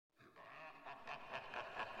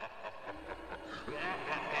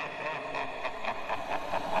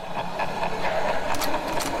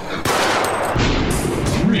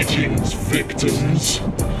Captors,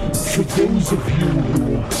 for those of you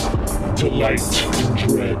who delight in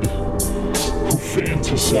dread, who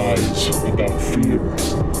fantasize about fear,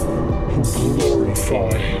 who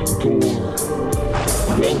glorify gore,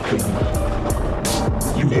 welcome.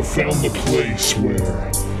 You have found the place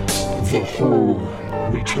where the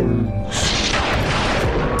horror returns.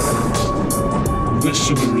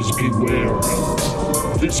 Listeners beware.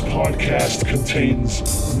 This podcast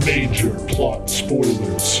contains major plot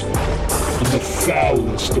spoilers and the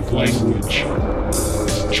foulest of language.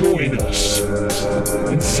 Join us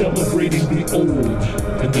in celebrating the old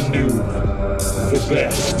and the new, the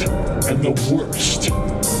best and the worst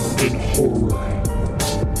in horror.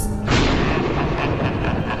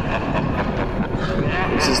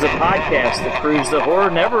 This is the podcast that proves the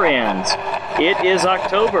horror never ends. It is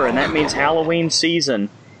October, and that means Halloween season.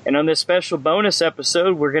 And on this special bonus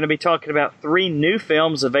episode, we're going to be talking about 3 new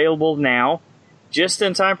films available now, just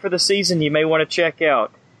in time for the season you may want to check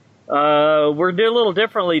out. We're doing a little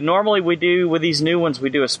differently. Normally we do, with these new ones, we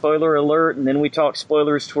do a spoiler alert, and then we talk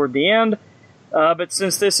spoilers toward the end. But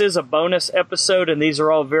since this is a bonus episode, and these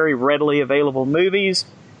are all very readily available movies,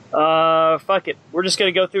 fuck it. We're just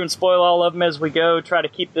going to go through and spoil all of them as we go, try to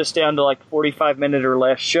keep this down to like a 45-minute or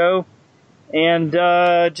less show. And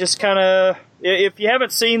just kind of, if you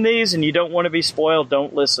haven't seen these and you don't want to be spoiled,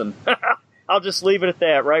 don't listen. I'll just leave it at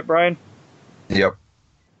that, right, Brian? Yep.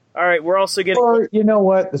 All right, we're also getting... Or, you know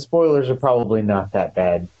what? The spoilers are probably not that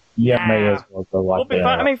bad. Yeah, may as well go watch it.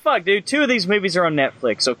 I mean, fuck, dude. 2 of these movies are on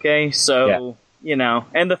Netflix, okay? So, You know.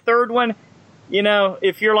 And the third one, you know,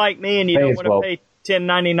 if you're like me and you don't want to pay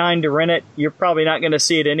 $10.99 to rent it, you're probably not going to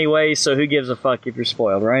see it anyway, so who gives a fuck if you're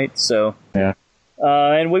spoiled, right? So... Yeah.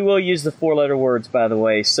 And we will use the 4-letter words, by the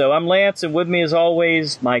way. So I'm Lance, and with me, as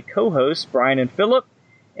always, my co-hosts, Brian and Philip.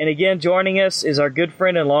 And again, joining us is our good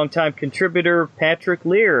friend and longtime contributor, Patrick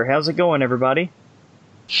Lear. How's it going, everybody?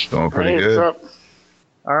 Going pretty good. What's up?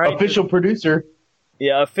 All right. Official producer.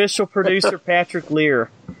 Yeah, official producer, Patrick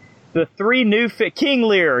Lear. The 3 new... King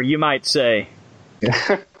Lear, you might say.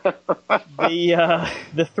 The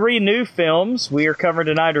 3 new films we are covering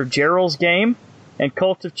tonight are Gerald's Game and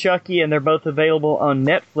Cult of Chucky, and they're both available on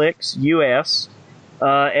Netflix, US,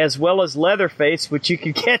 as well as Leatherface, which you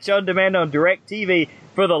can catch on demand on DirecTV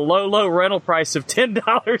for the low rental price of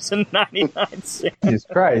 $10.99. Jesus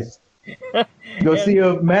Christ. Go see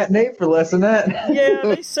a matinee for less than that. Yeah,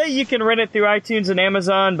 they say you can rent it through iTunes and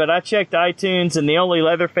Amazon, but I checked iTunes, and the only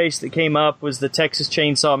Leatherface that came up was the Texas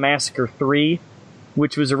Chainsaw Massacre 3,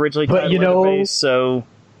 which was originally titled Leatherface, so...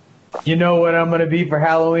 You know what I'm going to be for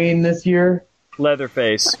Halloween this year?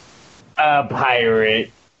 Leatherface. A pirate.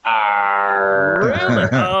 Arr. Really?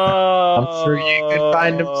 I'm sure you can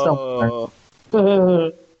find them somewhere.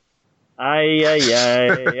 All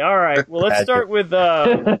right. Well, let's start with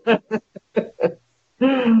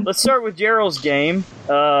Gerald's Game.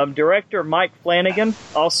 Director Mike Flanagan,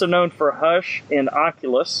 also known for Hush and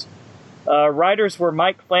Oculus. Writers were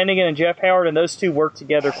Mike Flanagan and Jeff Howard, and those two worked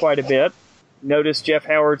together quite a bit. Notice Jeff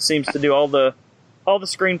Howard seems to do all the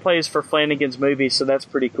screenplays for Flanagan's movies, so that's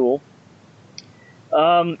pretty cool.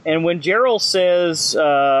 And when Gerald says,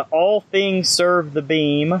 all things serve the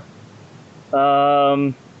beam,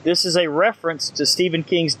 this is a reference to Stephen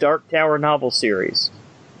King's Dark Tower novel series.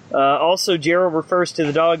 Also, Gerald refers to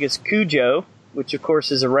the dog as Cujo, which of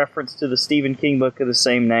course is a reference to the Stephen King book of the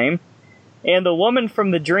same name. And the woman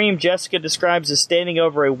from the dream Jessica describes as standing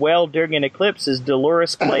over a well during an eclipse is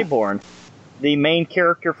Dolores Claiborne, the main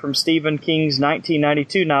character from Stephen King's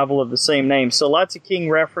 1992 novel of the same name. So lots of King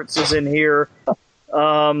references in here.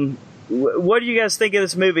 What do you guys think of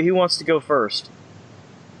this movie? Who wants to go first?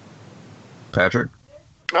 Patrick?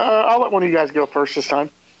 I'll let one of you guys go first this time.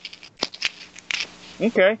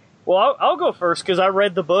 Okay. Well, I'll go first because I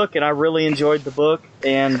read the book and I really enjoyed the book.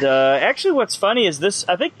 And actually what's funny is this,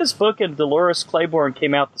 I think this book and Dolores Claiborne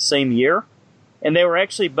came out the same year. And they were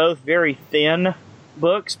actually both very thin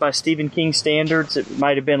books by Stephen King standards. It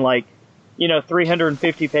might have been like,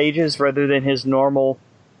 350 pages rather than his normal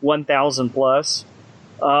 1,000 plus.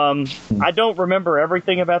 I don't remember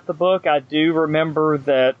everything about the book. I do remember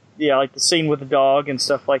that, like the scene with the dog and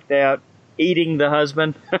stuff like that, eating the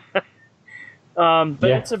husband.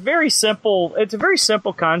 It's a very simple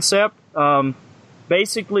concept.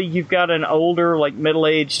 Basically, you've got an older, like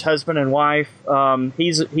middle-aged husband and wife.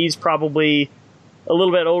 He's probably a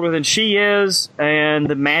little bit older than she is, and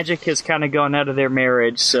the magic has kind of gone out of their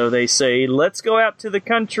marriage. So they say, let's go out to the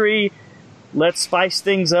country, let's spice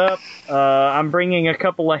things up. I'm bringing a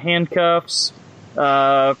couple of handcuffs,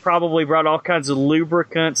 probably brought all kinds of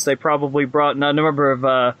lubricants. They probably brought a number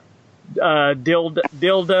of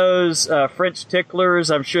dildos, French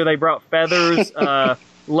ticklers. I'm sure they brought feathers,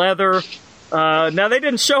 leather. Now, they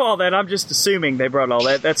didn't show all that. I'm just assuming they brought all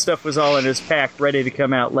that. That stuff was all in his pack, ready to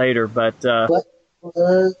come out later. But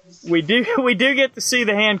we do get to see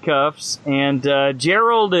the handcuffs, and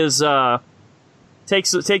Gerald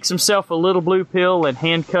takes himself a little blue pill and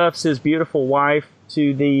handcuffs his beautiful wife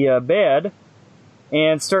to the bed,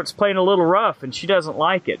 and starts playing a little rough, and she doesn't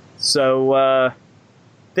like it. So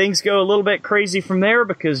things go a little bit crazy from there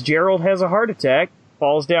because Gerald has a heart attack,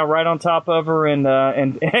 falls down right on top of her, and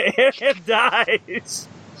dies.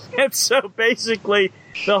 And so basically,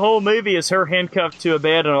 the whole movie is her handcuffed to a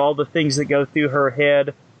bed and all the things that go through her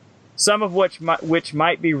head, some of which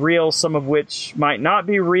might be real, some of which might not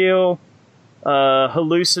be real.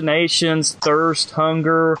 Hallucinations, thirst,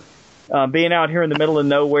 hunger, being out here in the middle of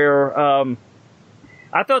nowhere.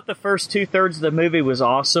 I thought the first 2/3 of the movie was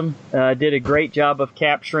awesome. Did a great job of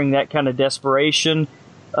capturing that kind of desperation.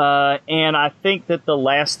 And I think that the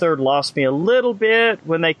last third lost me a little bit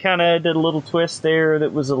when they kind of did a little twist there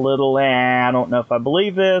that was a little, I don't know if I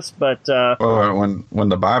believe this, but... when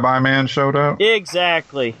the Bye-Bye Man showed up?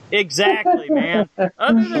 Exactly, man.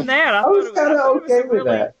 Other than that, I was kind of okay with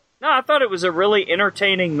that. No, I thought it was a really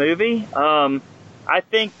entertaining movie. I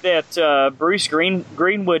think that Bruce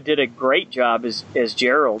Greenwood did a great job as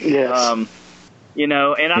Gerald. Yes. I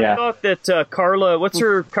thought that Carla, what's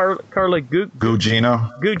her, Carla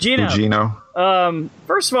Gugino.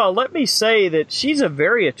 First of all, let me say that she's a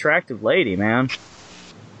very attractive lady, man.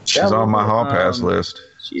 She's on my hall pass list.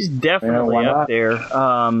 She's definitely up there.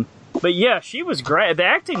 But yeah, she was great. The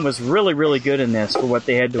acting was really, really good in this for what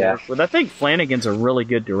they had to work with. I think Flanagan's a really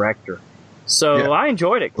good director. So I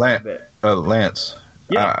enjoyed it quite a bit. Lance,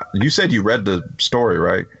 you said you read the story,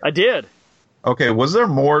 right? I did. Okay, was there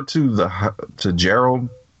more to Gerald?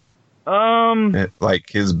 Like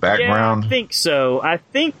his background? Yeah, I think so.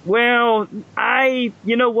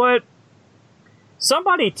 You know what?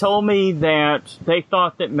 Somebody told me that they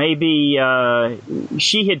thought that maybe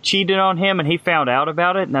she had cheated on him and he found out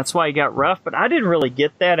about it, and that's why he got rough. But I didn't really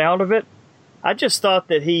get that out of it. I just thought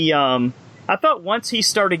that I thought once he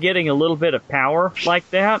started getting a little bit of power like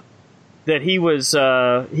that he was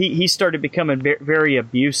he started becoming very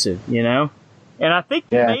abusive, you know. And I think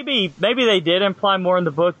maybe they did imply more in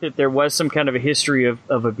the book that there was some kind of a history of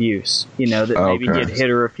abuse, you know, that maybe he'd hit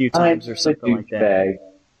her a few times or something like that.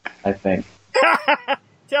 I think.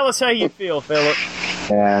 Tell us how you feel, Philip.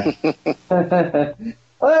 Yeah.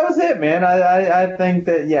 Well, that was it, man. I think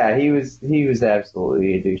that he was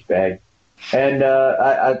absolutely a douchebag, and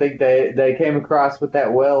I think they came across with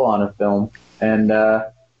that well on a film, and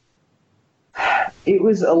it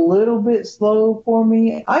was a little bit slow for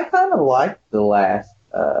me. I kind of liked the last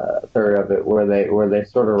third of it where they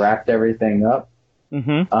sort of wrapped everything up.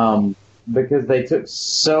 Mm-hmm. Because they took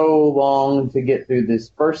so long to get through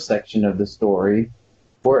this first section of the story,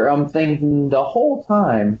 where I'm thinking the whole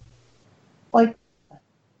time, like,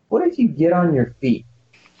 what if you get on your feet,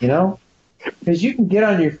 you know? Because you can get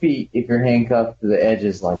on your feet if you're handcuffed to the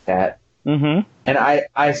edges like that. Mm-hmm. And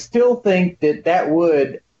I still think that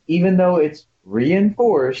would, even though it's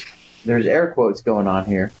reinforced, there's air quotes going on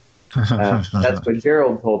here. That's what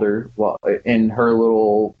Gerald told her in her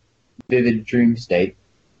little vivid dream state.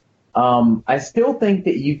 I still think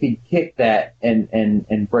that you could kick that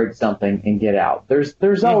and break something and get out.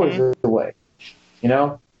 There's always a way, you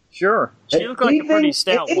know? Sure. She looked like a pretty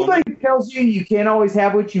stout woman. Anybody who tells you can't always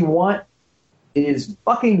have what you want is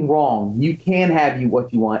fucking wrong. You can have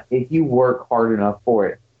what you want if you work hard enough for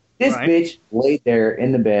it. This bitch laid there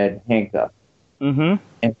in the bed, handcuffed, and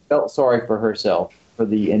felt sorry for herself for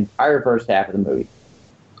the entire first half of the movie.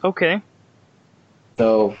 Okay.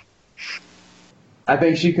 So I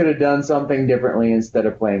think she could have done something differently instead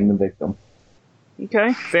of playing the victim.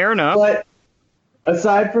 Okay, fair enough. But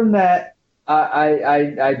aside from that,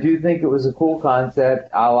 I do think it was a cool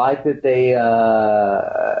concept. I like that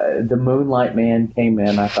the Moonlight Man came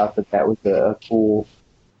in. I thought that was a cool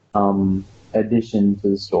addition to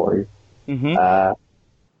the story. Mm-hmm.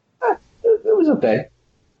 It was okay.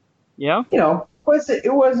 Yeah. You know,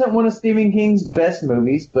 it wasn't one of Stephen King's best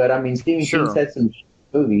movies, but I mean, Stephen King's had some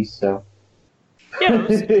movies, so. Yeah, it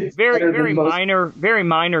was very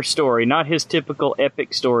minor story, not his typical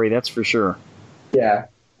epic story, that's for sure. Yeah,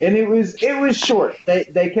 and it was short.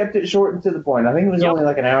 They kept it short and to the point. I think it was only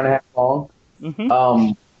like an hour and a half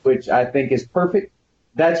long, which I think is perfect.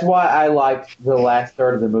 That's why I liked the last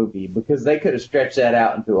third of the movie, because they could have stretched that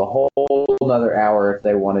out into a whole another hour if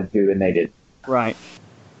they wanted to, and they did. Right.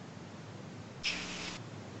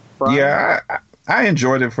 Yeah, I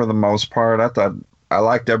enjoyed it for the most part. I thought I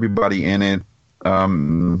liked everybody in it.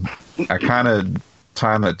 I kind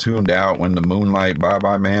of tuned out when the Moonlight Bye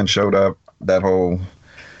Bye Man showed up. That whole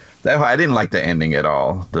I didn't like the ending at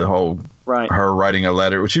all. The whole her writing a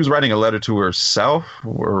letter. She was writing a letter to herself.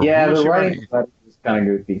 Or yeah, the writing was kind of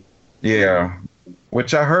goofy. Yeah,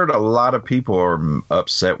 which I heard a lot of people are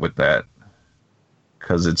upset with that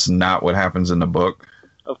because it's not what happens in the book.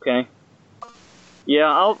 Okay.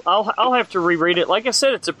 Yeah, I'll have to reread it. Like I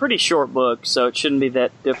said, it's a pretty short book, so it shouldn't be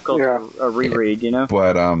that difficult to reread. You know.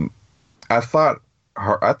 But I thought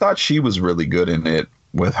she was really good in it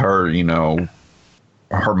with her. You know,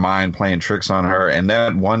 her mind playing tricks on her, and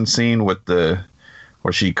that one scene with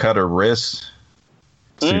where she cut her wrist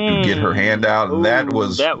to get her hand out. Ooh, that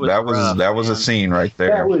was a scene right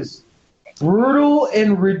there. That was brutal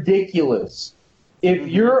and ridiculous. If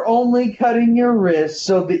you're only cutting your wrist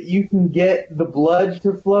so that you can get the blood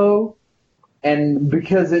to flow, and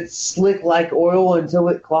because it's slick like oil until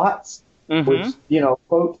it clots, which,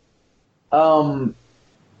 quote, why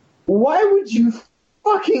would you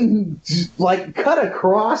fucking, cut a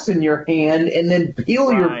cross in your hand and then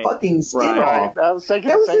peel your fucking skin off? I was thinking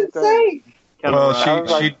that the was same insane. thing.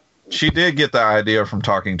 Well, she did get the idea from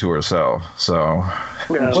talking to herself, so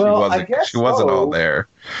she wasn't all there.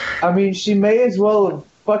 I mean, she may as well have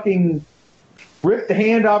fucking ripped the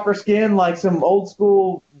hand off her skin like some old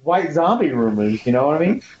school white zombie rumors. You know what I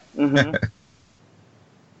mean? Mm-hmm.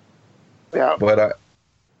 Yeah. But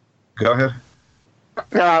go ahead.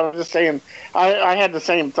 No, I was just saying, I had the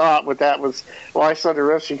same thought with that. Was why slit her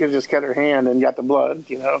wrist? She could just cut her hand and got the blood.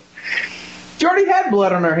 You know. She already had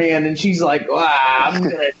blood on her hand, and she's like, I'm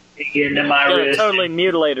going to dig into my wrist. Totally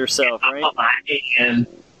mutilate herself, right? My hand.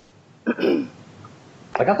 I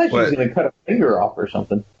thought she was going to cut a finger off or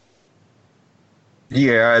something.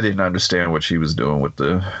 Yeah, I didn't understand what she was doing with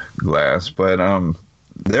the glass. But I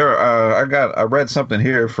read something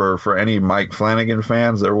here for any Mike Flanagan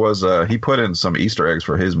fans. There was he put in some Easter eggs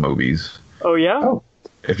for his movies. Oh, yeah? Oh.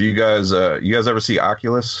 If you guys ever see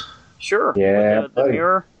Oculus? Sure. Yeah. The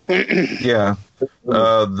mirror? Yeah,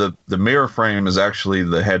 the mirror frame is actually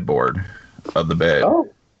the headboard of the bed. Oh,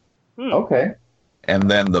 okay.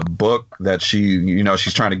 And then the book that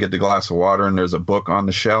she's trying to get the glass of water, and there's a book on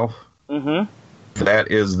the shelf. Mm-hmm.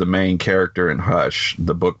 That is the main character in Hush,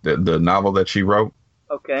 the book the novel that she wrote.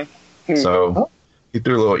 Okay. So he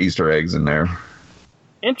threw little Easter eggs in there.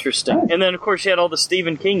 Interesting. And then, of course, you had all the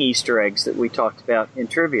Stephen King Easter eggs that we talked about in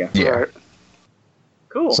trivia. Yeah.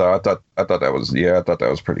 Cool. So I thought that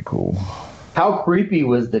was pretty cool. How creepy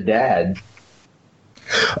was the dad?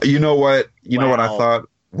 You know what I thought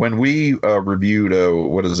when we reviewed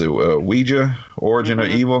Ouija, Origin of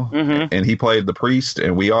Evil, and he played the priest,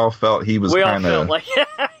 and we all felt he was kind of like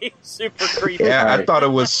he was super creepy. Yeah, right. I thought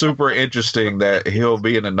it was super interesting that he'll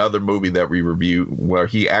be in another movie that we review where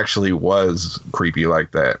he actually was creepy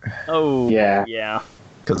like that. Oh, yeah.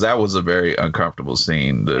 Because that was a very uncomfortable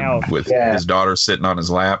scene with his daughter sitting on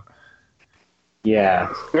his lap.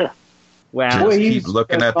 Yeah. Wow. Just keep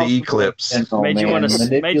looking at the eclipse. Made you want to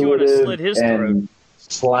slit his throat.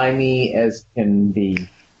 Slimy as can be.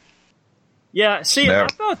 Yeah. See, I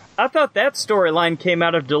thought that storyline came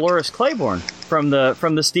out of Dolores Claiborne from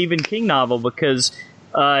the Stephen King novel because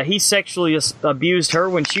he sexually abused her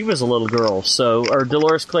when she was a little girl. So, or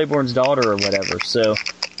Dolores Claiborne's daughter or whatever. So.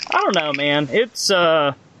 I don't know, man. It's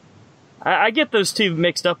I get those two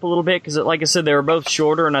mixed up a little bit because, like I said, they were both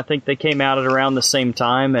shorter, and I think they came out at around the same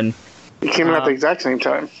time. And they came out at the exact same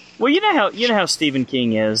time. Well, you know how Stephen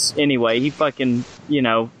King is. Anyway, he fucking he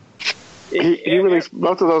released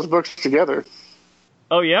both of those books together.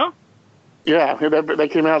 Oh yeah. Yeah, they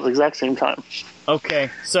came out at the exact same time. Okay,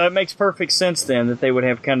 so it makes perfect sense then that they would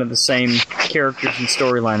have kind of the same characters and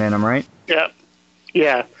storyline in them, right? Yeah.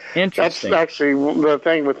 Yeah. Interesting. That's actually the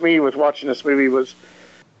thing with me with watching this movie was,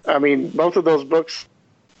 I mean, both of those books,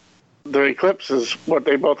 the eclipse is what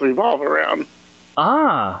they both revolve around.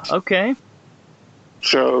 Ah, okay.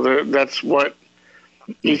 So that's what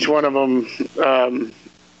each one of them,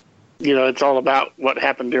 it's all about what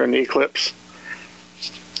happened during the eclipse.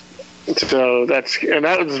 So that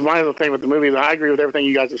was my other thing with the movie. I agree with everything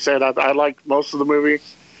you guys have said. I liked most of the movie.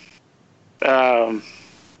 I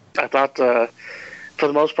thought, for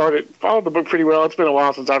the most part, it followed the book pretty well. It's been a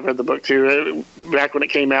while since I've read the book, too. Back when it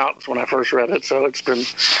came out was when I first read it, so it's been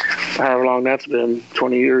however long that's been,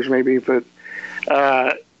 20 years maybe. But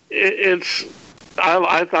I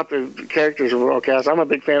thought the characters were well cast. I'm a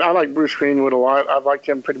big fan. I like Bruce Greenwood a lot. I've liked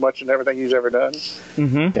him pretty much in everything he's ever done.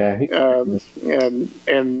 Mm-hmm. Yeah.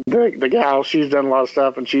 And the gal, she's done a lot of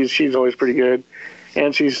stuff, and she's always pretty good.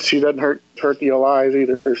 And she doesn't hurt the old eyes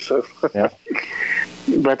either. So. Yeah.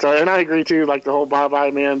 But and I agree too. Like the whole Bye Bye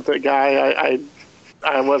Man guy,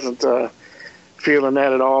 I wasn't feeling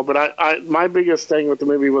that at all. But my biggest thing with the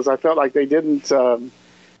movie was I felt like they didn't.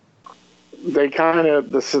 They kind of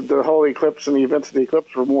the whole eclipse and the events of the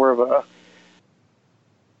eclipse were more of a.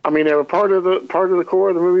 I mean, they were part of the core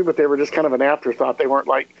of the movie, but they were just kind of an afterthought. They weren't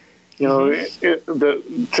like, you know,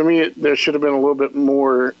 to me, there should have been a little bit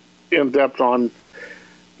more in depth on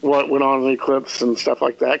what went on in the eclipse and stuff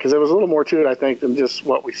like that, because there was a little more to it, I think, than just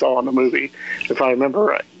what we saw in the movie, if I remember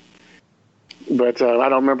right. But I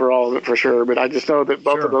don't remember all of it for sure. But I just know that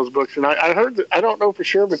both of those books, and I heard that, I don't know for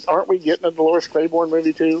sure, but aren't we getting a Dolores Claiborne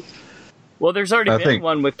movie too? Well, there's already been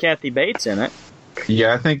one with Kathy Bates in it.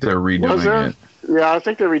 Yeah, I think they're redoing it. Yeah, I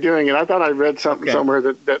think they're redoing it. I thought I read something somewhere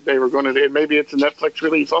that they were going to do. Maybe it's a Netflix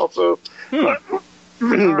release also, but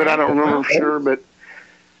I don't remember for sure. But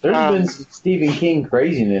there's been some Stephen King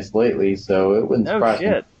craziness lately, so it wouldn't surprise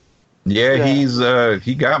me. Yeah,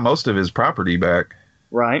 he got most of his property back.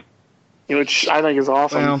 Right. Which I think is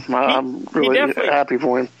awesome. Well, I'm really happy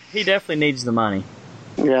for him. He definitely needs the money.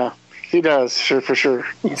 Yeah, he does, for sure.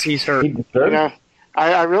 He's hurt. Yeah.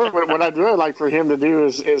 I really, what I'd really like for him to do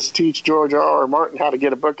is teach George R. Martin how to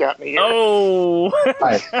get a book out in the year. Oh!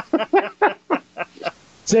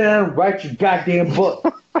 Sit down and write your goddamn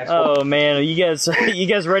book. Oh man, are you guys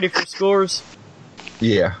ready for scores?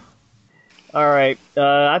 Yeah. All right.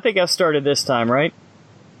 I think I started this time, right?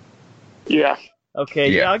 Yeah.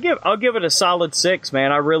 Okay. Yeah. I'll give it a solid 6,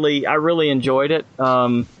 man. I really enjoyed it.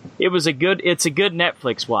 It's a good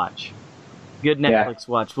Netflix watch. Good Netflix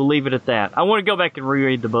watch. We'll leave it at that. I want to go back and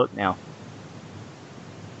reread the book now.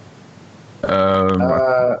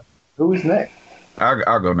 Who's next?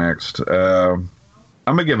 I'll go next. I'm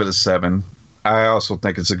gonna give it a 7. I also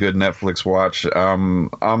think it's a good Netflix watch.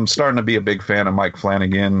 I'm starting to be a big fan of Mike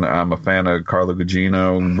Flanagan. I'm a fan of Carla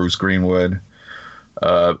Gugino, Bruce Greenwood.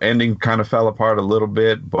 Ending kind of fell apart a little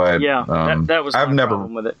bit, but that was my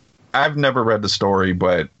problem with it. I've never read the story,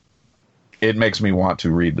 but it makes me want to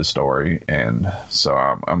read the story, and so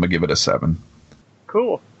I'm gonna give it a 7.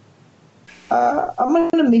 Cool. I'm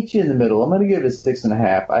gonna meet you in the middle. I'm gonna give it a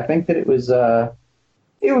 6.5. I think that it was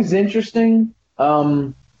interesting,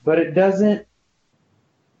 but it doesn't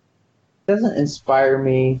inspire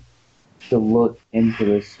me to look into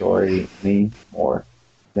the story any more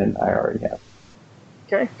than I already have.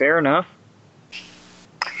 Okay, fair enough.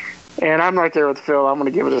 And I'm right there with Phil. I'm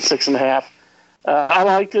going to give it a 6.5. I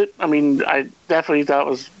liked it. I mean, I definitely thought it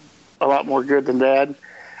was a lot more good than bad.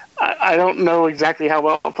 I don't know exactly how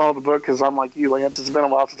well I followed the book because I'm like you, Lance. It's been a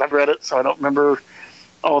while since I've read it, so I don't remember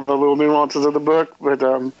all the little nuances of the book. But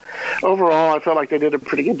overall, I felt like they did a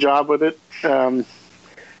pretty good job with it.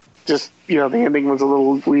 Just, the ending was a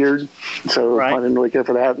little weird, so I didn't really care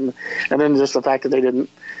for that. And then just the fact that they didn't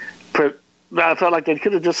put... I felt like they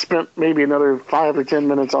could have just spent maybe another 5 or 10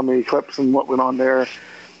 minutes on the eclipse and what went on there.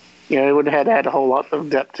 It wouldn't have had a whole lot of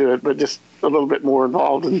depth to it, but just a little bit more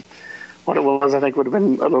involved in what it was, I think would have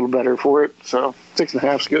been a little better for it. So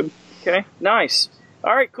 6.5 is good. Okay, nice.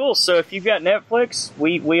 All right, cool. So if you've got Netflix,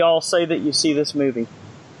 we all say that you see this movie.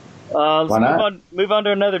 Let's move on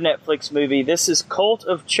to another Netflix movie. This is Cult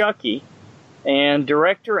of Chucky, and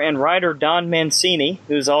director and writer Don Mancini,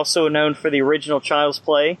 who's also known for the original Child's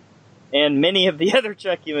Play and many of the other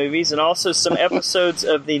Chucky movies, and also some episodes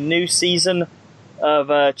of the new season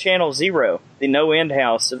of Channel Zero, the No End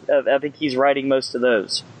House. I think he's writing most of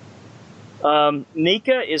those.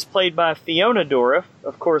 Nika is played by Fiona Dourif,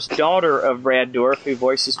 of course, daughter of Brad Dourif, who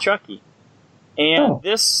voices Chucky. And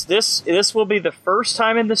this will be the first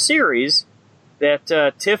time in the series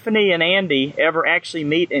that Tiffany and Andy ever actually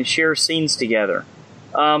meet and share scenes together.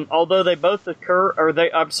 Although they both appear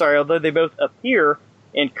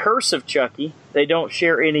in Curse of Chucky, they don't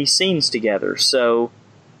share any scenes together. So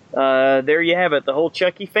there you have it, the whole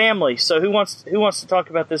Chucky family. So who wants to talk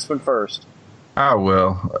about this one first? I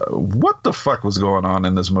will. What the fuck was going on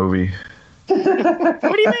in this movie? What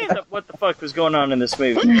do you mean? What the fuck was going on in this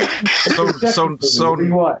movie? So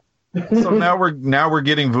now we're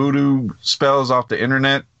getting voodoo spells off the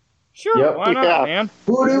internet. Sure, why not, man?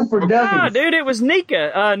 Voodoo for dummies. Dude, it was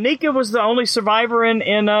Nika. Nika was the only survivor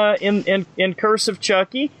in Curse of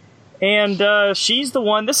Chucky, and she's the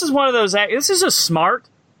one. This is one of those. This is a smart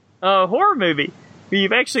horror movie.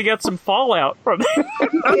 You've actually got some fallout from it.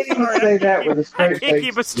 You can't even say that with a straight face. I can't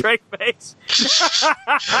keep a straight face.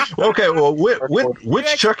 Okay, well,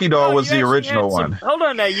 which Chucky doll was the original one? Hold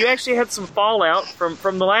on now. You actually had some fallout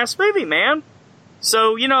from the last movie, man.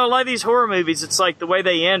 So, a lot of these horror movies, it's like the way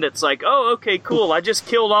they end, it's like, oh, okay, cool, I just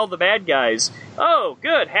killed all the bad guys. Oh,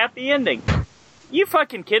 good, happy ending. You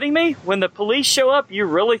fucking kidding me? When the police show up, you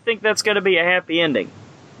really think that's going to be a happy ending?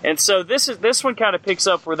 And so this one kind of picks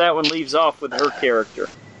up where that one leaves off with her character.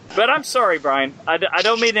 But I'm sorry, Brian. I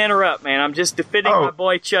don't mean to interrupt, man. I'm just defending my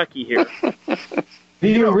boy Chucky here.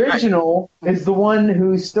 The original is the one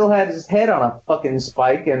who still had his head on a fucking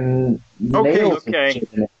spike and nails and shit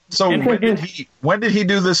in it. So when did he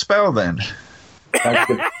do the spell then?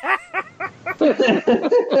 Come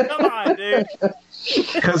on, dude.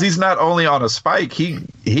 Because he's not only on a spike, he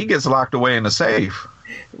gets locked away in a safe.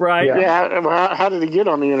 Right. Yeah. How did he get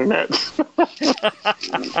on the internet?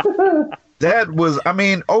 That was, I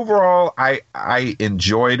mean, overall, I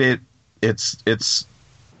enjoyed it. It's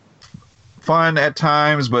fun at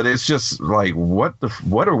times, but it's just like,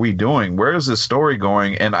 what are we doing? Where is this story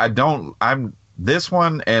going? And this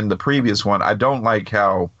one and the previous one, I don't like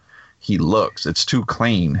how he looks. It's too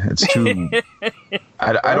clean. It's too.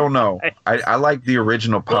 I don't know. I like the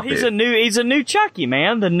original puppet. Well, he's a new Chucky,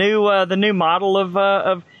 man. The new model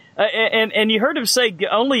of and you heard him say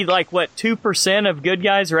only like what 2% of good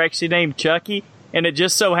guys are actually named Chucky, and it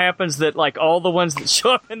just so happens that like all the ones that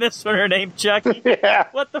show up in this one are named Chucky. Yeah.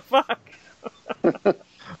 What the fuck?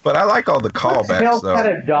 But I like all the callbacks, though. What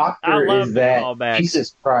kind of doctor is that? Callbacks.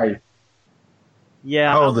 Jesus Christ.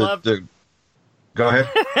 Yeah. Go ahead.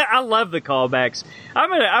 I love the callbacks. I'm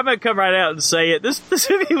gonna come right out and say it. This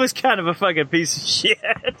movie was kind of a fucking piece of shit,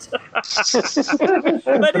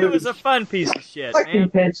 but it was a fun piece of shit, like man.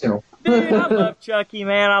 Intentional. Dude, I love Chucky,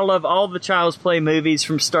 man. I love all the Child's Play movies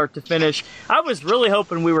from start to finish. I was really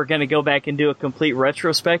hoping we were going to go back and do a complete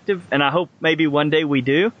retrospective, and I hope maybe one day we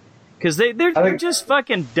do, because they're just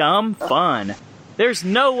fucking dumb fun. There's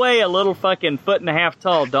no way a little fucking 1.5 foot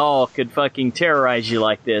tall doll could fucking terrorize you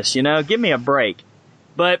like this, you know? Give me a break.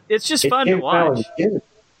 But it's just fun to watch.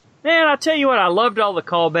 Man, I tell you what, I loved all the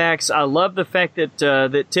callbacks. I love the fact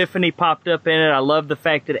that Tiffany popped up in it. I love the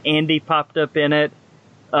fact that Andy popped up in it.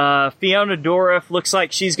 Fiona Dourif looks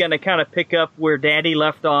like she's going to kind of pick up where Daddy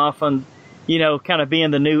left off on, you know, kind of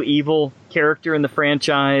being the new evil character in the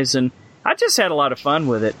franchise. And I just had a lot of fun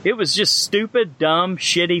with it. It was just stupid, dumb,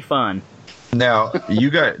 shitty fun. Now,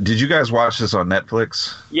 did you guys watch this on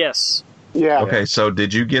Netflix? Yes. Yeah. Okay, so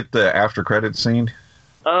did you get the after credit scene?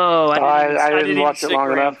 Oh, I didn't watch it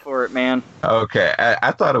long enough for it, man. Okay,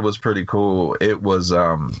 I thought it was pretty cool. It was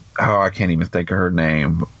I can't even think of her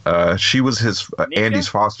name. She was Andy's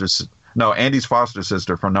foster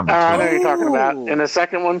sister from number 2. I know who you're talking about. In the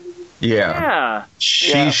second one? Yeah.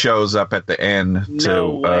 She shows up at the end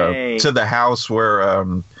to the house where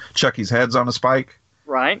Chucky's head's on a spike.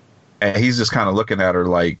 Right. And he's just kind of looking at her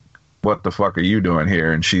like, what the fuck are you doing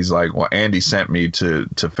here? And she's like, well, Andy sent me to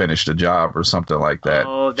finish the job or something like that.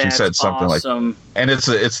 Oh, that's she said something awesome. like, and it's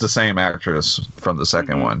the same actress from the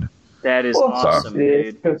second one. That is awesome,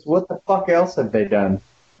 dude. Because what the fuck else have they done?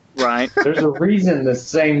 Right. There's a reason the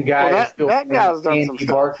same guy is still that guy's done some Andy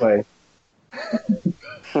stuff. Barclay.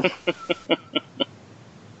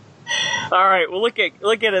 All right. Well, look at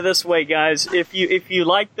it this way, guys. If you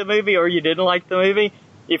liked the movie or you didn't like the movie,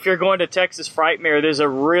 if you're going to Texas Frightmare, there's a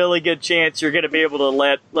really good chance you're going to be able to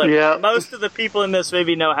let most of the people in this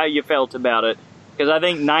movie know how you felt about it. Because I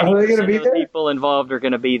think 90% of the people involved are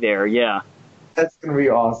going to be there. Yeah. That's going to be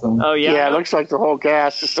awesome. Oh, yeah? Yeah, it looks like the whole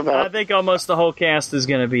cast just about. I think almost the whole cast is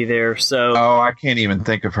going to be there. So. Oh, I can't even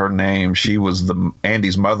think of her name. She was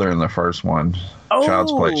Andy's mother in the first one. Oh.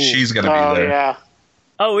 Child's Play. She's going to be there. Yeah.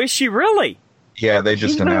 Oh, is she really? Yeah, they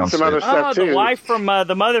just announced some other it. stuff too. The wife from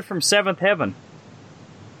the mother from Seventh Heaven.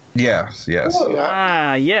 Yes. Yes.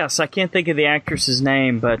 I can't think of the actress's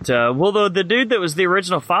name, but the dude that was the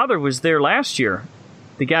original father was there last year.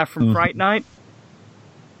 The guy from Fright Night.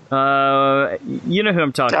 You know who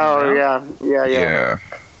I'm talking about. Oh yeah.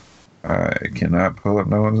 I cannot pull up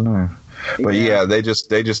no one's name, but they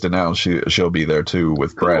just announced she'll be there too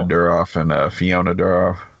with Brad Dourif and Fiona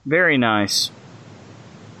Dourif. Very nice.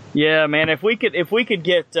 Yeah, man. If we could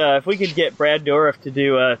get Brad Dourif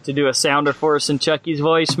to do a sounder for us in Chucky's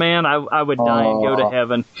voice, man, I would die and go to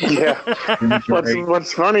heaven. Yeah.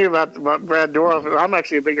 What's funny about Brad Dourif? I'm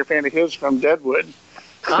actually a bigger fan of his from Deadwood.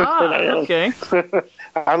 Okay.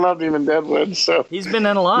 I loved him in Deadwood, so he's been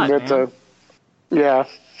in a lot. Man. Yeah.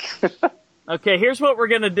 Okay, here's what we're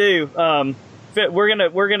gonna do.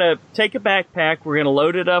 We're gonna take a backpack. We're gonna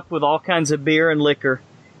load it up with all kinds of beer and liquor.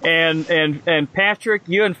 And Patrick,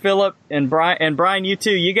 you and Philip and Brian, you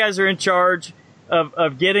two, you guys are in charge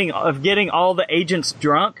of getting all the agents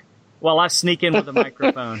drunk while I sneak in with a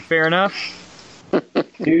microphone. Fair enough?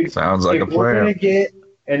 Dude, sounds like a plan. We're gonna get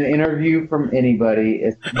an interview from anybody,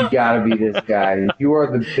 you gotta be this guy. You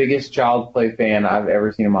are the biggest Child's Play fan I've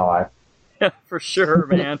ever seen in my life. For sure,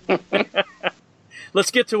 man. Let's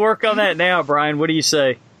get to work on that now, Brian. What do you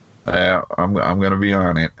say? Yeah, I'm gonna be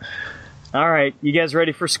on it. All right, you guys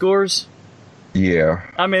ready for scores? Yeah.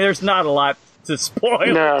 I mean, there's not a lot to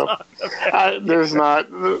spoil. No, there's not.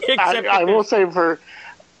 I will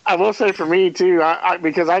say for me too,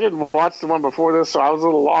 because I didn't watch the one before this, so I was a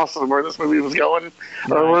little lost on where this movie was going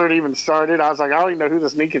or where it even started. I was like, I don't even know who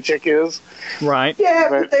this Nika chick is. Right. Yeah,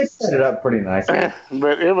 but they set it up pretty nicely.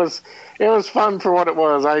 But it was fun for what it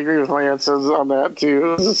was. I agree with Lance on that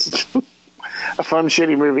too. It was just a fun,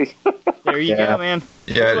 shitty movie. There you go, man.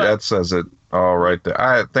 Yeah, that says it all right there.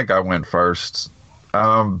 I think I went first.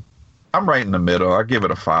 I'm right in the middle. I give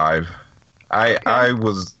it a 5. I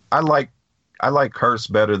like Curse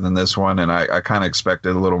better than this one, and I kind of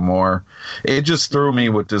expected a little more. It just threw me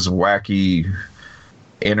with this wacky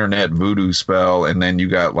internet voodoo spell, and then you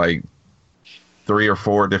got like 3 or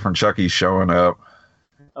 4 different Chuckies showing up.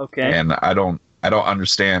 Okay. And I don't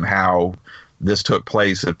understand how this took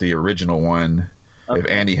place at the original one. Okay. If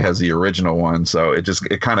Andy has the original one, so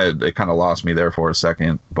it kind of lost me there for a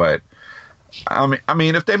second. But I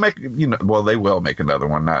mean, if they make, well, they will make another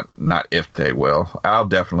one. Not if they will. I'll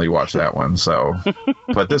definitely watch that one. So,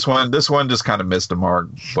 but this one just kind of missed the mark.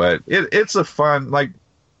 But it's a fun, like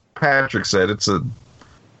Patrick said, it's a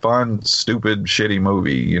fun, stupid, shitty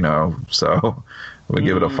movie. So we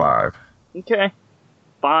give it a 5. Okay,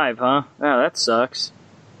 5, huh? Oh, that sucks.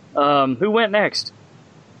 Who went next?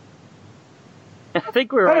 I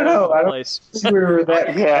think we were all over the place. I don't think we were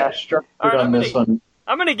that structured on this one.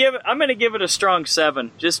 I'm gonna give it a strong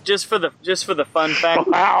 7, just for the fun fact.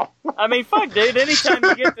 Wow. I mean, fuck, dude. Anytime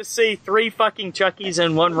you get to see 3 fucking Chuckies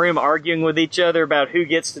in one room arguing with each other about who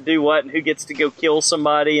gets to do what and who gets to go kill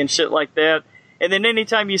somebody and shit like that, and then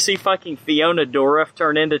anytime you see fucking Fiona Dourif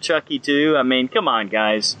turn into Chucky too, I mean, come on,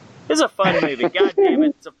 guys. It's a fun movie. God damn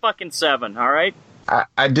it, it's a fucking 7. All right.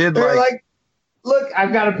 I did like. Look,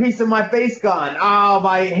 I've got a piece of my face gone. Oh,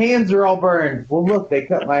 my hands are all burned. Well, look, they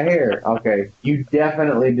cut my hair. Okay, you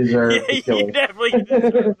definitely deserve to kill You definitely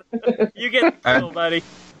deserve it. You get the kill, buddy.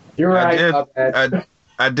 You're right.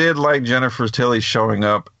 I did like Jennifer Tilly showing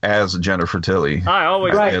up as Jennifer Tilly. I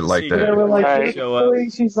always did like that. Show up.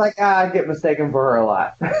 She's like, I get mistaken for her a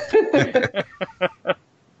lot. That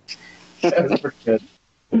was pretty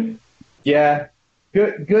good. Yeah.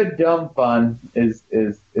 Good dumb fun is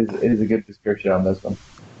a good description on this one.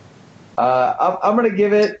 I'm gonna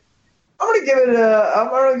give it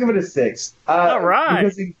a 6. All right.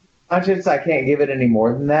 Because conscience, I can't give it any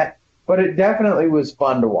more than that. But it definitely was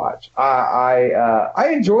fun to watch. I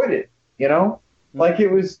enjoyed it. Like it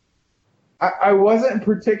was. I wasn't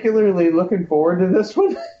particularly looking forward to this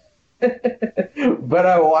one, but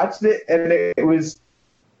I watched it and it was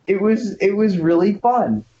really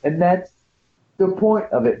fun, and that's the point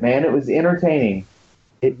of it, man. It was entertaining.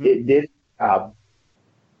 It did its job.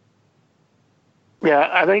 Yeah,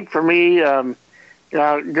 I think for me,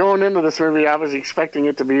 going into this movie, I was expecting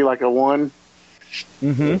it to be like a 1,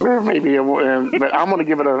 or maybe a 1. But I'm gonna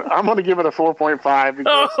give it a 4.5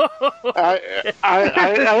 because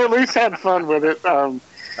I at least had fun with it. All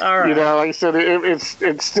right. Like I said,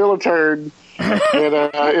 it's still a turd, but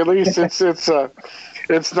at least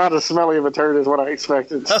it's not as smelly of a turd as what I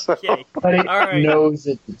expected. So. Okay. But it knows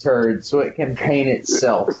it's a turd, so it can paint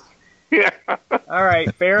itself. Yeah. All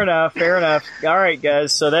right. Fair enough. All right,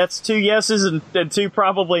 guys. So that's 2 yeses and 2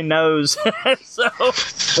 probably no's. So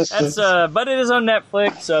that's but it is on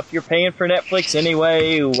Netflix. So if you're paying for Netflix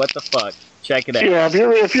anyway, what the fuck? Check it out. Yeah.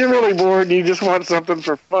 If you're really bored and you just want something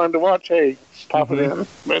for fun to watch, hey, pop it in.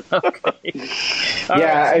 But okay.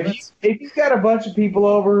 Yeah, if you've got a bunch of people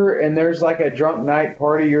over and there's like a drunk night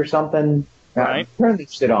party or something, turn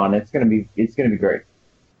this shit on. It's gonna be great.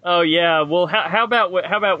 Oh yeah. Well, how about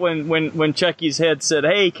when Chucky's head said,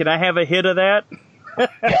 "Hey, can I have a hit of that?"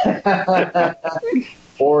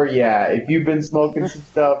 Or if you've been smoking some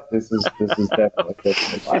stuff, this is definitely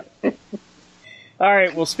fine. All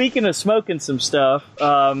right. Well, speaking of smoking some stuff,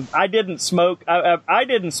 I didn't smoke. I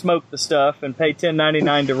didn't smoke the stuff and pay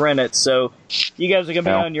 $10.99 to rent it. So you guys are gonna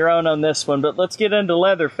be on your own on this one. But let's get into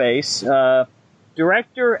Leatherface.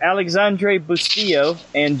 Director Alexandre Bustillo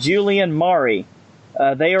and Julian Mari.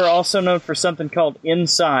 They are also known for something called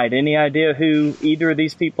Inside. Any idea who either of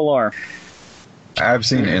these people are? I've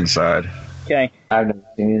seen Inside. Okay. I've never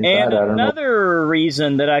seen Inside. And I don't know. another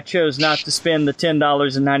reason that I chose not to spend the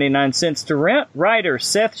 $10.99 to rent, writer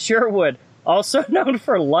Seth Sherwood, also known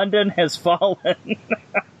for London Has Fallen.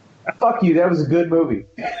 Fuck you, that was a good movie.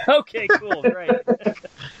 Okay, cool, great.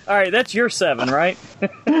 All right, that's your 7, right?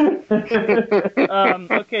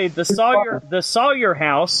 Okay, the Sawyer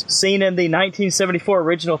house, seen in the 1974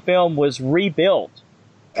 original film, was rebuilt.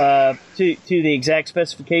 to the exact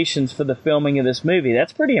specifications for the filming of this movie.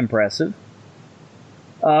 That's pretty impressive.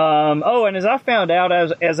 And as I found out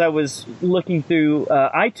as I was looking through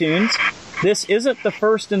iTunes, this isn't the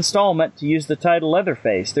first installment to use the title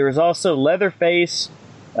Leatherface. There is also Leatherface,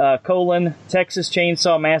 Texas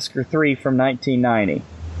Chainsaw Massacre 3 from 1990.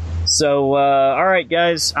 So, all right,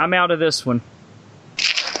 guys, I'm out of this one.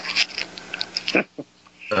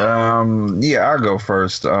 Yeah, I'll go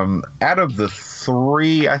first. Out of the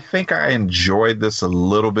three, I think I enjoyed this a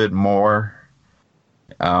little bit more.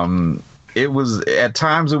 It was, at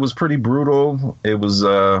times, it was pretty brutal. It was,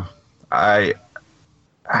 oh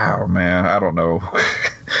man, I don't know.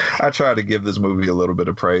 I tried to give this movie a little bit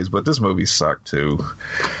of praise, but this movie sucked too.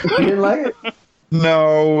 You didn't like it?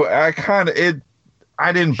 No, I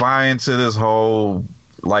didn't buy into this whole,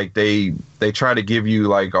 like, they try to give you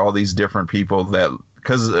like all these different people that,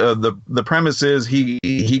 because the premise is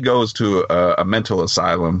he goes to a mental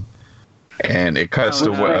asylum, and it cuts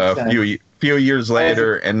to a few years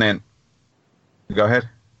later, and then go ahead.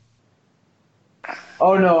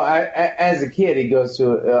 Oh no! As a kid, he goes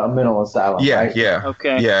to a mental asylum. Yeah, right? yeah,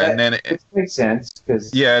 okay, yeah, and then it makes sense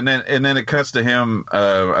because and then it cuts to him.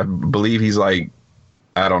 I believe he's like,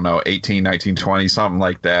 I don't know, 18, 19, 20, something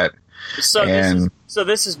like that. So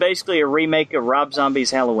this is basically a remake of Rob Zombie's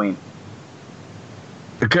Halloween.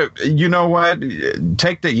 You know what?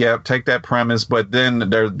 Take that premise, but then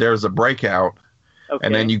there's a breakout. Okay.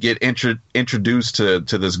 And then you get introduced to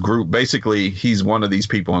this group. Basically, he's one of these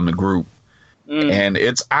people in the group. And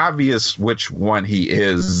it's obvious which one he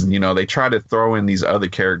is. You know, they try to throw in these other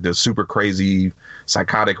characters, super crazy,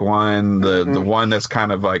 psychotic one, the one that's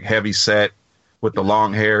kind of like heavy set with the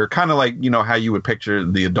long hair, kind of like, you know, how you would picture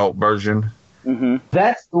the adult version. Mm-hmm.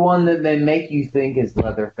 That's the one that they make you think is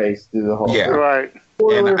Leatherface through the whole. Yeah, right.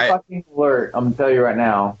 Spoiler fucking alert! I'm gonna tell you right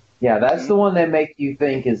now. Yeah, that's the one that make you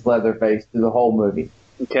think is Leatherface through the whole movie.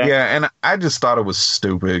 Okay. Yeah, and I just thought it was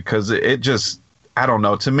stupid because it just, I don't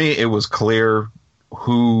know. To me, it was clear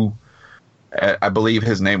who, I believe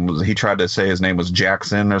his name was, he tried to say his name was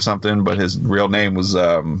Jackson or something, but his real name was,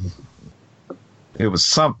 it was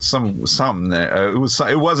something that,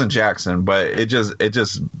 it wasn't Jackson, but it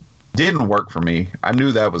just didn't work for me. I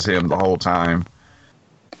knew that was him the whole time.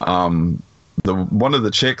 One of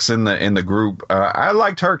the chicks in the group, I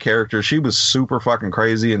liked her character. She was super fucking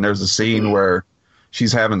crazy, and there's a scene where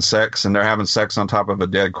she's having sex, and they're having sex on top of a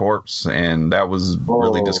dead corpse, and that was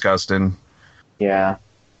really disgusting. Yeah.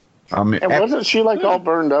 And wasn't she like all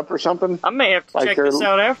burned up or something? I may have to check this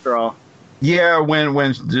out after all. Yeah, when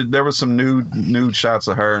there was some nude shots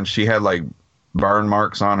of her, and she had like burn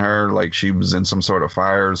marks on her, like she was in some sort of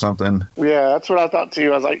fire or something. Yeah, that's what I thought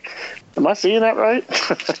too. I was like, am I seeing that right?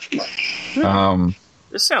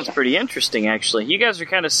 This sounds pretty interesting, actually. You guys are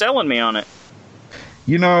kind of selling me on it.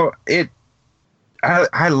 You know,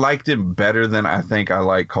 I liked it better than I think I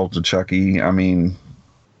like Cult of Chucky. I mean,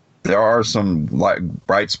 there are some like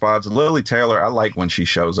bright spots. Lily Taylor, I like when she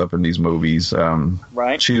shows up in these movies.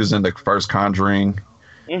 Right. She was in the first Conjuring.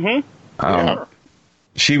 Mm-hmm. Yeah.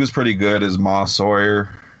 She was pretty good as Ma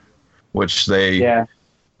Sawyer, which they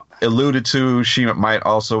alluded to. She might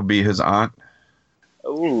also be his aunt.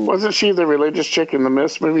 Ooh. Wasn't she the religious chick in the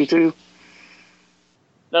Mist movie too?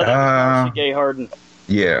 No, that was Marcia Gay Harden.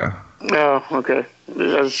 Yeah. Oh, okay.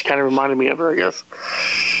 That just kind of reminded me of her, I guess.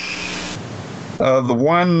 The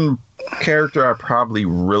one character I probably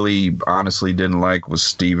really honestly didn't like was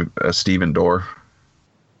Stephen Dorff.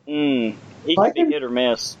 He can be hit or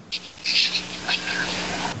miss.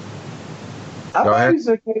 I thought he was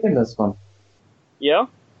okay in this one. Yeah?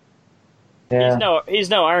 Yeah. He's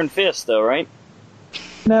no Iron Fist, though, right?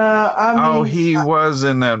 No, I mean... he was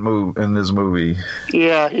in this movie.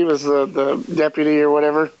 Yeah, he was the deputy or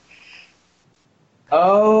whatever.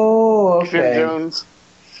 Oh, okay. Finn Jones.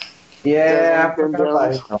 Yeah, I forgot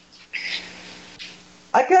about him.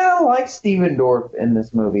 I kind of like Stephen Dorff in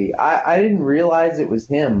this movie. I didn't realize it was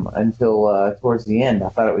him until towards the end. I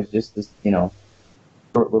thought it was just this,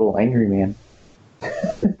 short little angry man.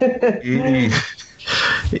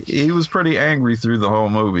 He was pretty angry through the whole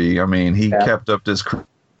movie. I mean, he kept up this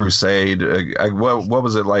crusade. What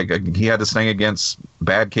was it like? He had this thing against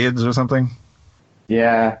bad kids or something?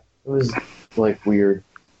 Yeah, it was like weird.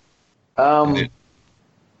 But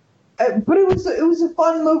it was a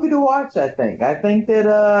fun movie to watch. I think that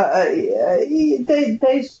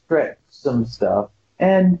they stretched some stuff,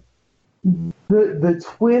 and the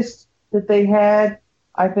twist that they had,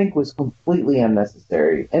 I think, was completely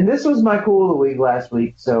unnecessary. And this was my cool of the week last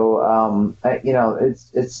week, so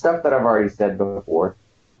it's stuff that I've already said before.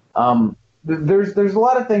 There's a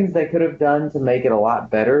lot of things they could have done to make it a lot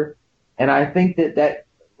better, and I think that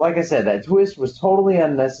like I said, that twist was totally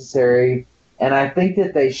unnecessary, and I think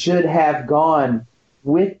that they should have gone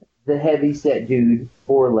with the heavyset dude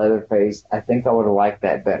for Leatherface. I think I would have liked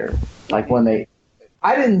that better. Like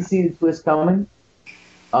I didn't see the twist coming,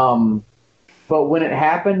 but when it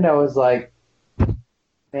happened, I was like,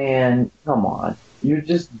 man, come on. You're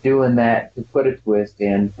just doing that to put a twist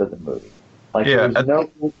in for the movie. Like, there's no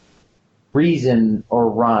reason or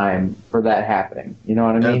rhyme for that happening. You know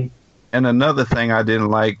what I mean? And another thing I didn't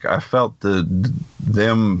like, I felt they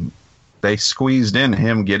squeezed in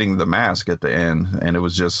him getting the mask at the end, and it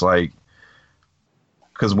was just like,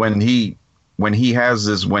 because when he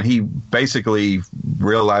basically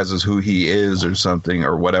realizes who he is or something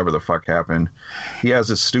or whatever the fuck happened, he has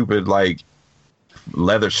this stupid like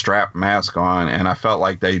leather strap mask on, and I felt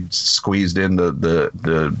like they squeezed in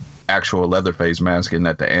the actual Leatherface mask in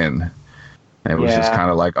at the end. And it was just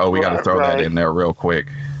kind of like, oh, we got to throw that in there real quick.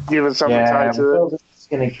 Giving something tied to it. It's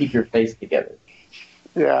going to keep your face together.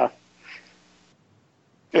 Yeah.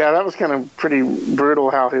 Yeah, that was kind of pretty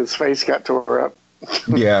brutal how his face got tore up.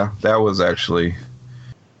 Yeah, that was actually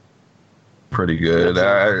pretty good.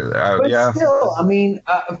 Still, I mean,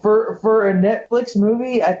 for a Netflix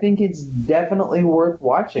movie, I think it's definitely worth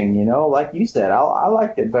watching. You know, like you said, I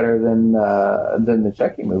liked it better than the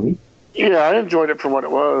Chucky movie. Yeah, I enjoyed it for what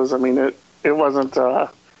it was. I mean, it wasn't. I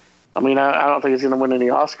don't think it's going to win any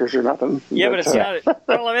Oscars or nothing. Yeah, but it's not. The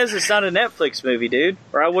problem is, it's not a Netflix movie, dude.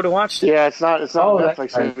 Or I would have watched it. Yeah, it's not. It's not a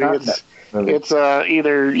Netflix movie. It's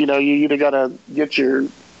either you either got to get your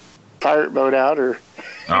pirate boat out or.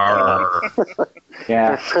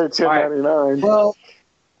 Yeah. For $10.99. Well,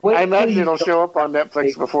 I imagine it'll show up on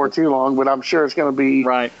Netflix before too long, but I'm sure it's going to be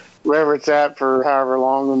wherever it's at for however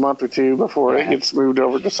long, a month or two before it gets moved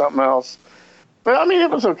over to something else. But I mean, it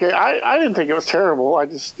was okay. I didn't think it was terrible.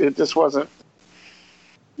 It just wasn't,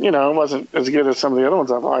 it wasn't as good as some of the other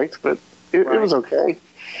ones I've liked, but it was okay.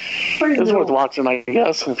 It was worth watching, I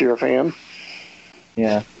guess, if you're a fan.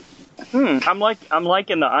 Yeah. I'm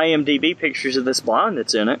liking the IMDb pictures of this blonde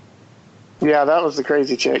that's in it. Yeah, that was the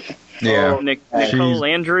crazy chick. Yeah. Nicole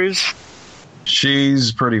Andrews.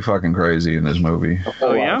 She's pretty fucking crazy in this movie.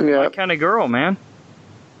 Oh, yeah? What kind of girl, man?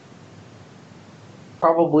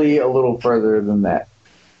 Probably a little further than that.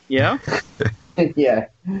 Yeah? Yeah.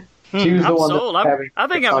 She was the one sold. I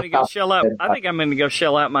think I'm going to go shell out. I think I'm going to go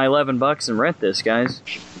shell out my $11 and rent this, guys.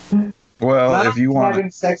 Well, not if you want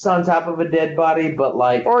having sex on top of a dead body, but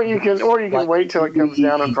like, or you can wait till it comes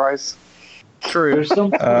down in price. True.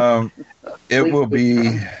 it will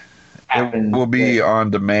be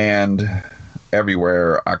on demand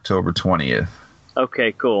everywhere October 20th.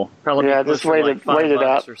 Okay, cool. Probably just wait it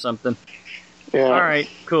out or something. Yeah. All right,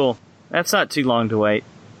 cool. That's not too long to wait.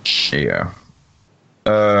 Yeah.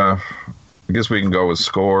 I guess we can go with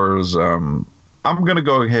scores. I'm gonna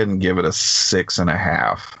go ahead and give it a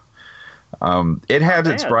 6.5. It had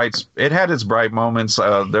its bright moments.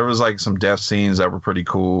 There was like some death scenes that were pretty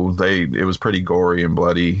cool. It was pretty gory and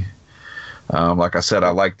bloody. Like I said,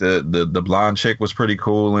 I liked the blonde chick was pretty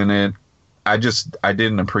cool in it. I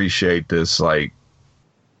didn't appreciate this, like,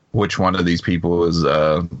 which one of these people is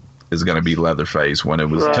going to be Leatherface when it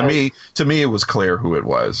was to me it was clear who it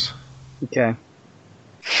was. Okay.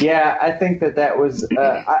 Yeah, I think that was.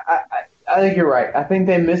 I think you're right. I think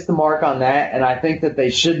they missed the mark on that, and I think that they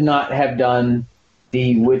should not have done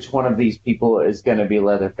the which one of these people is going to be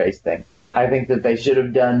Leatherface thing. I think that they should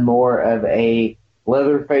have done more of a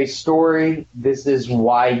Leatherface story. This is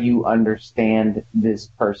why you understand this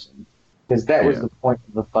person, because that was the point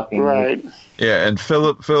of the fucking movie. Yeah, and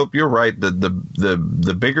Philip, you're right.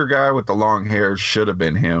 The bigger guy with the long hair should have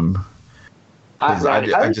been him.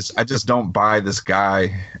 I just don't buy this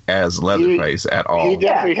guy as Leatherface at all. He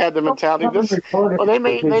definitely had the mentality.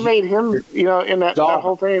 They made him, in that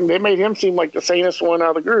whole thing, they made him seem like the sanest one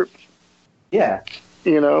out of the group. Yeah.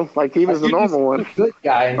 Like he was the normal one. Good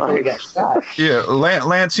guy until he got shot. Yeah,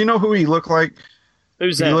 Lance, you know who he looked like?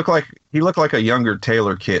 Who's that? He looked like a younger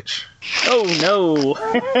Taylor Kitsch. Oh no.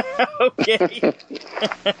 Okay.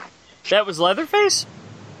 That was Leatherface?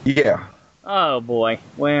 Yeah. Oh boy.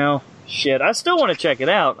 Well, shit. I still want to check it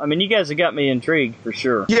out. I mean, you guys have got me intrigued for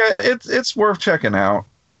sure. Yeah, it's worth checking out.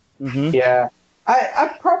 Mm-hmm. Yeah.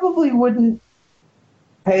 I probably wouldn't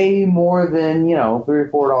pay more than, $3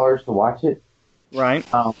 or $4 to watch it. Right.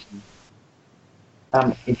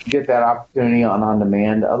 If you get that opportunity on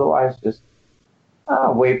demand, otherwise just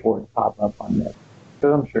wait for it to pop up on Netflix,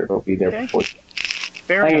 because I'm sure it'll be there before.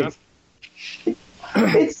 Fair enough.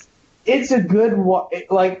 It's a good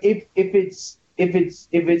like if it's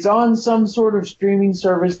on some sort of streaming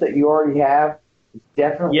service that you already have, it's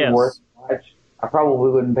definitely worth a watch. I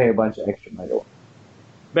probably wouldn't pay a bunch of extra money.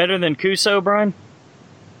 Better than Kuso, Brian?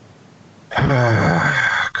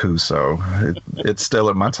 Kuso. It's still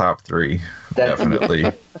in my top 3.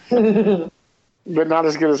 Definitely. But not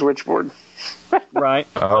as good as Witchboard. Right.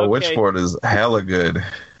 Oh, okay. Witchboard is hella good.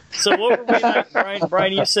 So what were we like, Brian?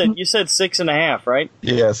 Brian, you said 6.5, right?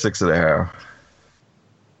 Yeah, 6.5.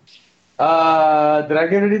 Did I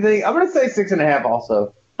get anything? I'm gonna say 6.5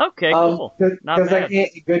 also. Okay, cool. Because I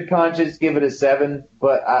can't, in good conscience, give it a 7,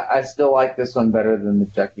 but I still like this one better than the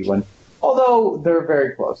Chucky one. Although they're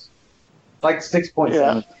very close, like 6.7.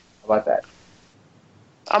 Yeah. How about that?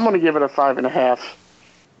 I'm going to give it a 5.5.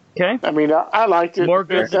 Okay. I mean, I liked it. More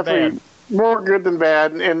good It's than definitely bad. More good than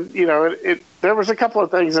bad, and you know, there was a couple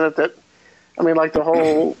of things in it that, I mean, like the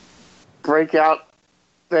whole breakout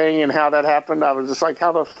thing and how that happened. I was just like,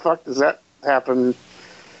 how the fuck does that happen?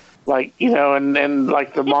 Like, you know, and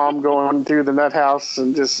like the mom going through the nut house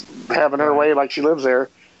and just having her way like she lives there.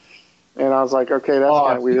 And I was like, okay, that's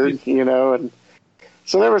kind of weird, you know. And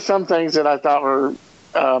so there were some things that I thought were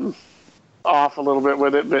off a little bit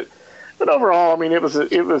with it, but overall, I mean, it was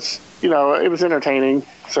you know, it was entertaining.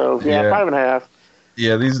 So yeah. 5.5.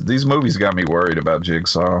 Yeah, these movies got me worried about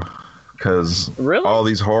Jigsaw because really? all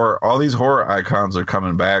these horror icons are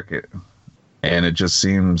coming back, and it just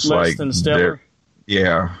seems less like than stellar.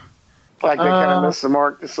 Yeah. Like they kind of missed the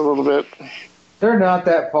mark just a little bit. They're not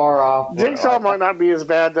that far off. Jigsaw might not be as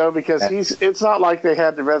bad though because it's not like they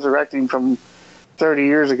had to resurrect him from 30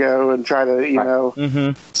 years ago and try to, you know.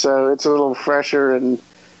 Mm-hmm. So it's a little fresher in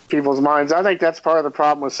people's minds. I think that's part of the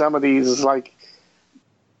problem with some of these is like,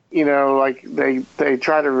 you know, like they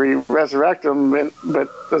try to resurrect them, but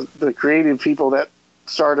the creative people that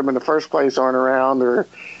started them in the first place aren't around or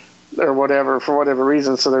whatever for whatever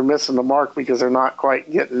reason, so they're missing the mark because they're not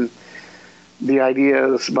quite getting the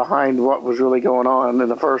ideas behind what was really going on in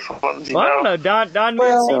the first ones. Well, I don't know. Don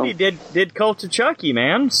Mancini did Cult of Chucky,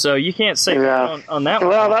 man. So you can't say that on that one.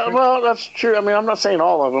 Well, that's true. I mean, I'm not saying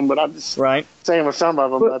all of them, but I'm just saying with some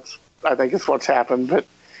of them, I think it's what's happened. But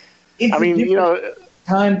I mean, you know,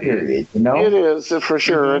 time period, you know, it is for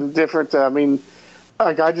sure, and different. I mean,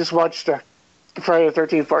 like I just watched Friday the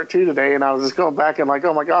 13th Part 2 today, and I was just going back and like,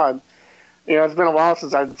 oh my god, you know, it's been a while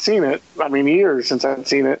since I'd seen it. I mean, years since I'd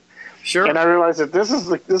seen it. Sure. And I realized that this is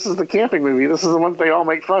the camping movie. This is the one they all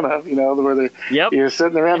make fun of, you know, where you're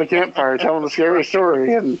sitting around the campfire telling the scary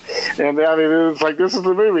story, and I mean, it's like this is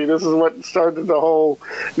the movie. This is what started the whole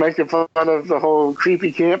making fun of the whole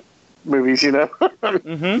creepy camp movies, you know.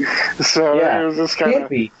 Mm-hmm. So it was just kind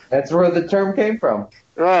of that's where the term came from,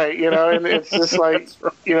 right? You know, and it's just like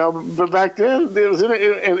you know, but back then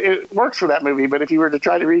it works for that movie. But if you were to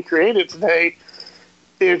try to recreate it today,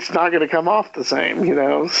 it's not going to come off the same, you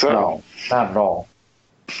know. So no, not at all.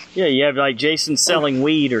 Yeah, you have like Jason selling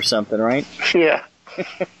weed or something, right? Yeah.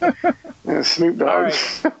 Snoop Dogg. All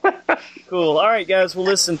right. Cool. All right, guys. Well,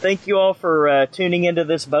 listen, thank you all for tuning into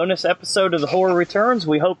this bonus episode of The Horror Returns.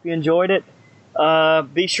 We hope you enjoyed it.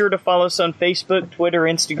 Be sure to follow us on Facebook, Twitter,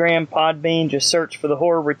 Instagram, Podbean. Just search for The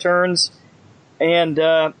Horror Returns. And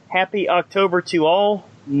happy October to all.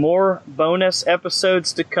 More bonus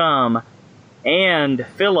episodes to come. And,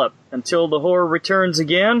 Philip, until The Horror returns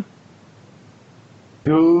again.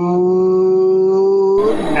 Good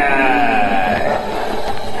night.